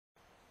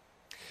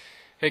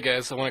Hey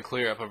guys, I want to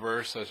clear up a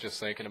verse. I was just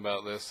thinking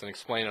about this and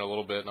explain it a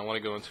little bit, and I want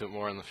to go into it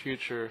more in the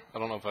future. I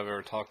don't know if I've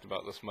ever talked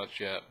about this much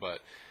yet, but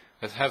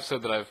I have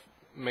said that I've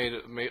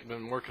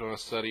been working on a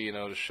study,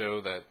 to show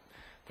that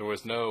there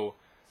was no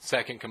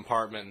second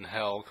compartment in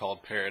hell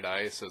called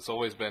paradise. It's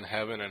always been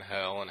heaven and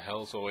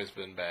hell's always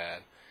been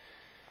bad.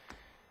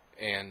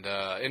 And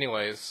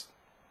anyways,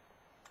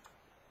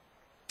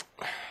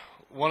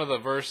 one of the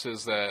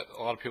verses that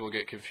a lot of people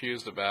get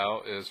confused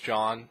about is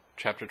John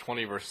chapter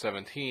 20, verse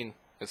 17.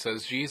 It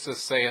says,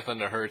 Jesus saith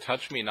unto her,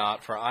 Touch me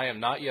not, for I am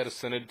not yet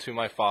ascended to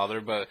my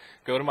Father, but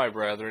go to my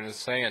brethren, and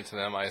say unto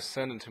them, I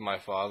ascend unto my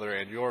Father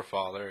and your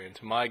Father, and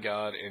to my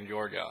God and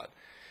your God.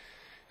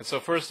 And so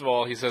first of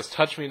all, he says,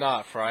 Touch me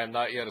not, for I am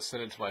not yet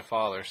ascended to my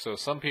Father. So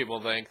some people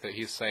think that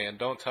he's saying,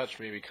 don't touch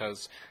me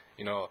because,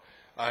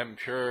 I'm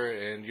pure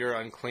and you're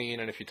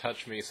unclean, and if you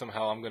touch me,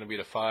 somehow I'm going to be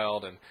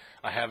defiled, and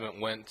I haven't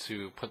went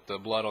to put the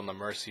blood on the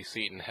mercy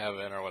seat in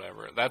heaven or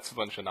whatever. That's a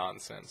bunch of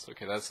nonsense.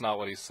 Okay, that's not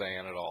what he's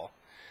saying at all.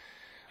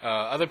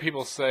 Other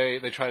people try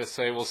to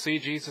say, well, see,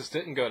 Jesus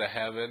didn't go to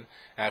heaven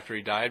after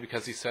he died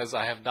because he says,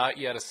 I have not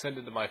yet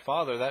ascended to my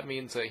Father. That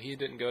means that he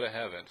didn't go to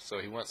heaven, so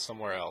he went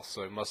somewhere else.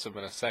 So it must have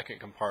been a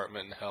second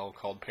compartment in hell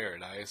called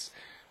paradise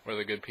where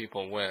the good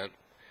people went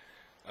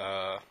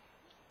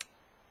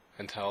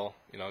until,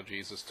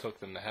 Jesus took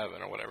them to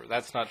heaven or whatever.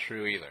 That's not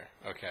true either,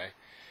 okay?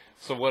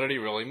 So what did he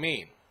really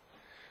mean?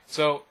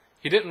 So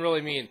he didn't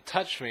really mean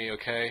touch me,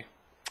 okay?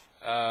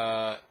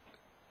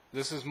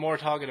 This is more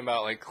talking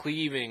about like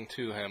cleaving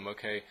to him,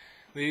 okay?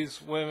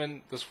 This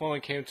woman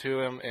came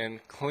to him and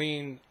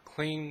clinged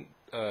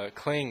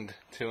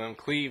to him,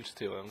 cleaved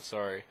to him,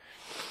 sorry.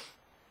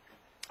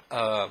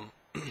 Like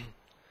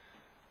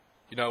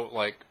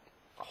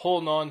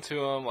holding on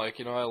to him, like,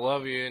 I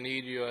love you, I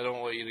need you, I don't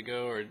want you to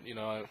go, or,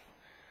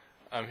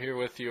 I'm here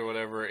with you or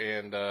whatever,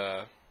 and,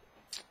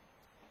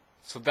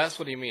 so that's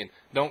what he means.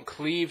 Don't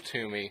cleave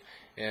to me.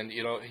 And,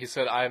 he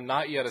said, I am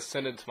not yet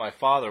ascended to my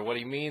Father. What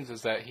he means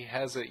is that he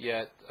hasn't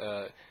yet,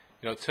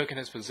 taken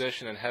his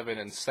position in heaven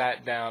and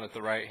sat down at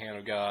the right hand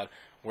of God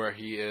where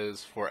he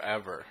is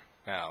forever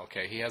now,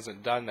 okay? He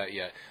hasn't done that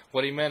yet.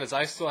 What he meant is,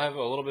 I still have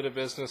a little bit of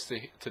business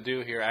to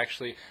do here.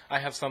 Actually, I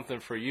have something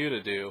for you to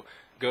do.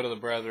 Go to the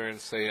brethren and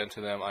say unto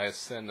them, I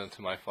ascend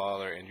unto my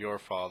Father and your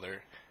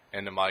Father,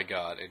 and to my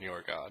God and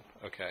your God,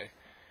 okay?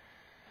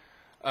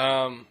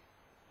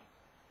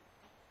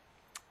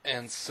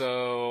 And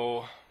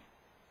so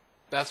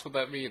that's what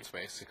that means,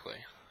 basically.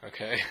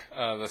 Okay.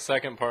 The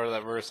second part of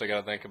that verse I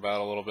got to think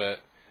about a little bit,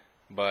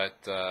 but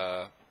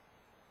I'll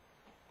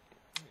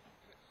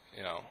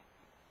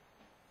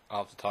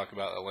have to talk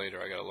about that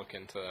later. I got to look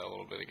into that a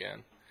little bit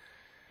again.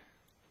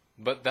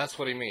 But that's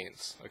what he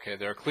means. Okay,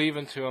 they're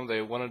cleaving to him.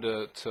 They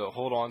wanted to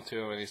hold on to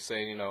him, and he's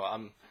saying,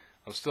 I'm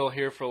still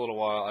here for a little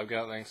while. I've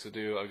got things to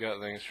do. I've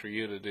got things for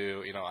you to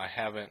do. I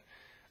haven't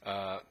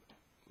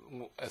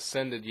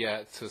ascended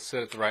yet to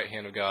sit at the right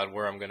hand of God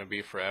where I'm going to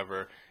be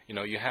forever.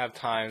 You have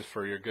times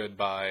for your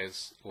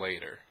goodbyes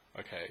later.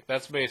 Okay,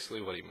 that's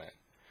basically what he meant.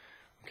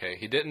 Okay,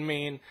 he didn't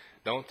mean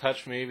don't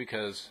touch me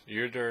because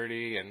you're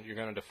dirty and you're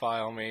going to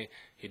defile me.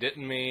 He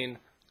didn't mean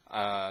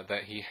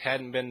that he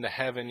hadn't been to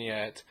heaven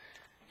yet.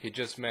 He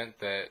just meant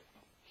that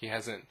he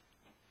hasn't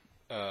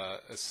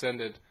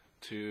ascended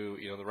to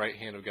the right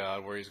hand of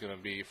God where he's going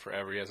to be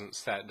forever. He hasn't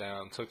sat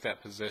down, took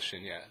that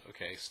position yet.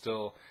 Okay,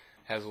 still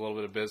has a little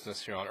bit of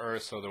business here on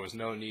earth, so there was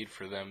no need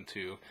for them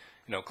to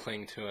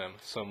cling to him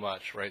so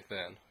much right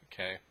then.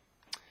 Okay,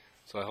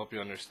 so I hope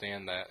you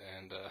understand that,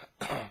 and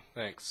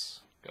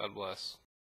thanks. God bless.